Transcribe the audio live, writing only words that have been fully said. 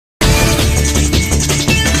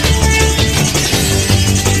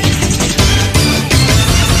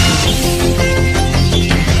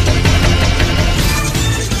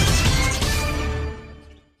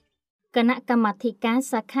ណៈកម្មាធិការ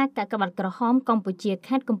សាខាកាកបាទក្រហមកម្ពុជា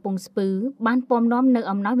ខេត្តកំពង់ស្ពឺបានពំនាំនៅ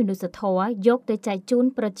អំណោយមនុស្សធម៌យកទៅចែកជូន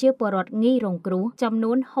ប្រជាពលរដ្ឋងាយរងគ្រោះចំ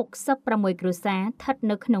នួន66គ្រួសារស្ថិត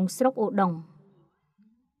នៅក្នុងស្រុកឧដុង្គ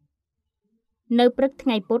នៅព្រឹកថ្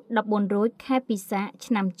ងៃពុធ14រោចខែពិសាខ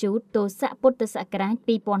ឆ្នាំជូតទស័កពុទ្ធសករាជ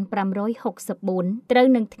2564ត្រូវ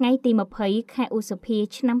នឹងថ្ងៃទី20ខែឧសភា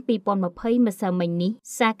ឆ្នាំ2020ម្សិលមិញនេះ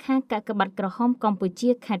សាខាកាកបាទក្រហមកម្ពុជា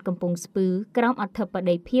ខេត្តកំពង់ស្ពឺក្រោមអធិប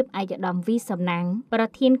តីភាពឯកឧត្តមវីសំណាងប្រ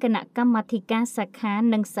ធានគណៈកម្មាធិការសាខា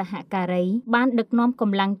និងសហការីបានដឹកនាំក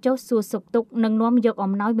ម្លាំងចុះសួរសុខទុក្ខនិងនាំយក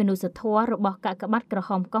អំណោយមនុស្សធម៌របស់កាកបាទក្រហ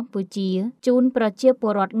មកម្ពុជាជូនប្រជាព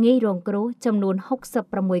លរដ្ឋងាយរងគ្រោះចំនួន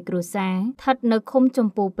66គ្រួសារស្ថិតនៅឃុំចំ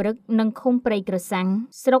ពោះព្រឹកនិងឃុំព្រៃក្រសាំង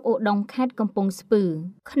ស្រុកឧដុង្គខេត្តកំពង់ស្ពឺ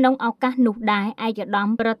ក្នុងឱកាសនោះដែរឯកឧត្តម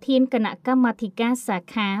ប្រធានគណៈកម្មាធិការសា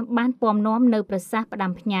ខាបានពំនាំនៅប្រសាសន៍ផ្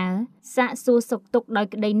ដាំផ្ញើសាកសួរសុខទុក្ខដោយ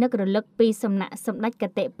ក្តីនឹករលឹកពីសំណាក់សម្ដេចគ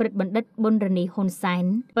តិព្រឹទ្ធបណ្ឌិតប៊ុនរនីហ៊ុនសែន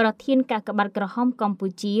ប្រធានកាកបាទក្រហមកម្ពុ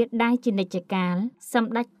ជាដែលជានិច្ចកាលស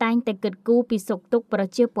ម្ដេចតែងតែគិតគូរពីសុខទុក្ខប្រ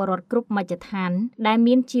ជាពលរដ្ឋគ្រប់មជ្ឈដ្ឋានដែល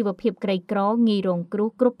មានជីវភាពក្រីក្រងាយរងគ្រោះ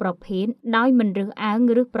គ្រប់ប្រភេទដោយមិនរើសអើង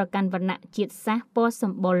ឬប្រកាន់វណ្ណៈជាតិសាសន៍ពណ៌ស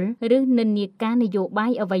ម្បុរឬនិន្នាការនយោបា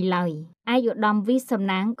យអ្វីឡើយឯកឧត្តមវីសំ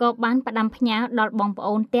ណាងក៏បានផ្ដាំផ្ញើដល់បងប្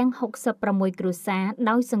អូនទាំង66គ្រួសារ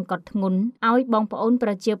ដោយសង្កត់ធ្ងន់ឲ្យបងប្អូនប្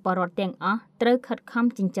រជាពលរដ្ឋទាំងអស់ត្រូវខិតខំ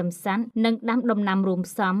ចិញ្ចឹមសត្វនិងដាំដំណាំរួម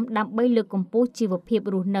ផ្សំដើម្បីលើកកម្ពស់ជីវភាព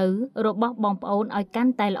រស់នៅរបស់បងប្អូនឲ្យកា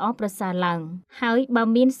ន់តែល្អប្រសើរឡើងហើយបើ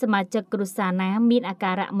មានសមាជិកគ្រួសារណាមានអា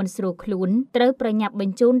ការៈមិនស្រួលខ្លួនត្រូវប្រញាប់ប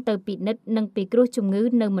ញ្ជូនទៅពិនិត្យនិងពិគ្រោះជំងឺ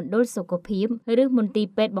នៅមណ្ឌលសុខភាពឬមន្ទីរ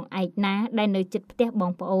ពេទ្យបង្អែកណាដែលនៅជិតផ្ទះប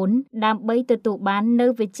ងប្អូនដើម្បីទទួលបាននៅ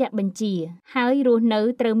វេជ្ជបញ្ជាហើយរស់នៅ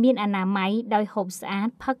ត្រូវមានអនាម័យដោយហូបស្អាត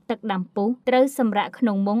ផឹកទឹកដាំពុះត្រូវសម្រាកក្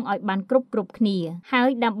នុងមុងឲ្យបានគ្រប់គ្នាហើយ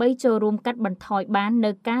ដើម្បីចូលរួមកាត់បន្ថយបាន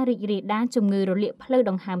នៅការរីករាលដាលជំងឺរលាកផ្លូវ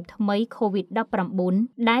ដង្ហើមថ្មី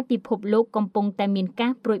COVID-19 ដែលពិភពលោកកំពុងតែមានកា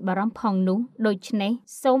រព្រួយបារម្ភផងនោះដូច្នេះ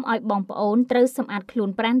សូមឲ្យបងប្អូនត្រូវសម្អាតខ្លួន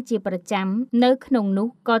ប្រាណជាប្រចាំនៅក្នុងនោះ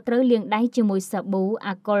ក៏ត្រូវលាងដៃជាមួយសាប៊ូ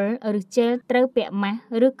អាល់កុលឬជែលត្រូវពាក់ម៉ាស់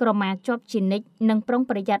ឬក្រមាជាប់ជានិច្ចនិងប្រុង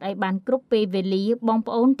ប្រយ័ត្នឲ្យបានគ្រប់ពេលវេលាបង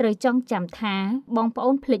ប្អូនត្រូវចងចាំថាបងប្អូ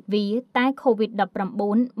នភ្លេចវាតែ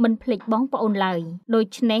COVID-19 មិនភ្លេចបងប្អូនឡើយដូ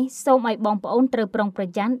ច្នេះសូមឲ្យបងប្អូនត្រូវប្រុងប្រ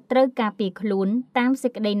យ័ត្នត្រូវការពារខ្លួនតាមសេ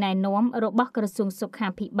ចក្តីណែនាំរបស់ក្រសួងសុខា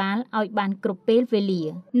ភិបាលឲ្យបានគ្រប់ពេលវេលា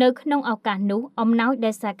នៅក្នុងឱកាសនោះអំណោយ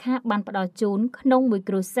ដែលសាខាបានផ្ដល់ជូនក្នុងមួយ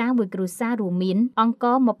គ្រួសាររួមមានអង្ក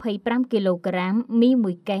រ25គីឡូក្រាមមី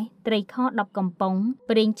1កេសត្រីខ10កំប៉ុង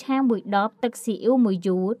ប្រេងឆា1ដបទឹកស៊ីអ៊ីវ1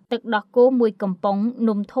យួរទឹកដោះគោ1កំប៉ុង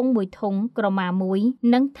នំធុង1ធុងក្រមា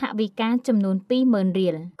1និងថវិកាចំនួន20000រៀ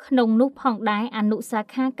លក្នុងនោះផងដែរអនុសា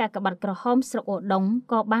ខាកាកបាទក្រហមស្រុកឧដុង្គ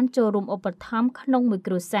ក៏បានចូលរួមឧបត្ថម្ភក្នុងមួយ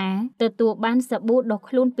គ្រួសារទទួលបានសាប៊ូដុស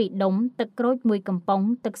ខ្លួន2ដុំទឹកក្រូច1កំប៉ុង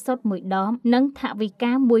ទឹកសុទ្ធ1ដបនិងថវិ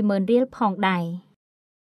កា10000រៀលផងដែរ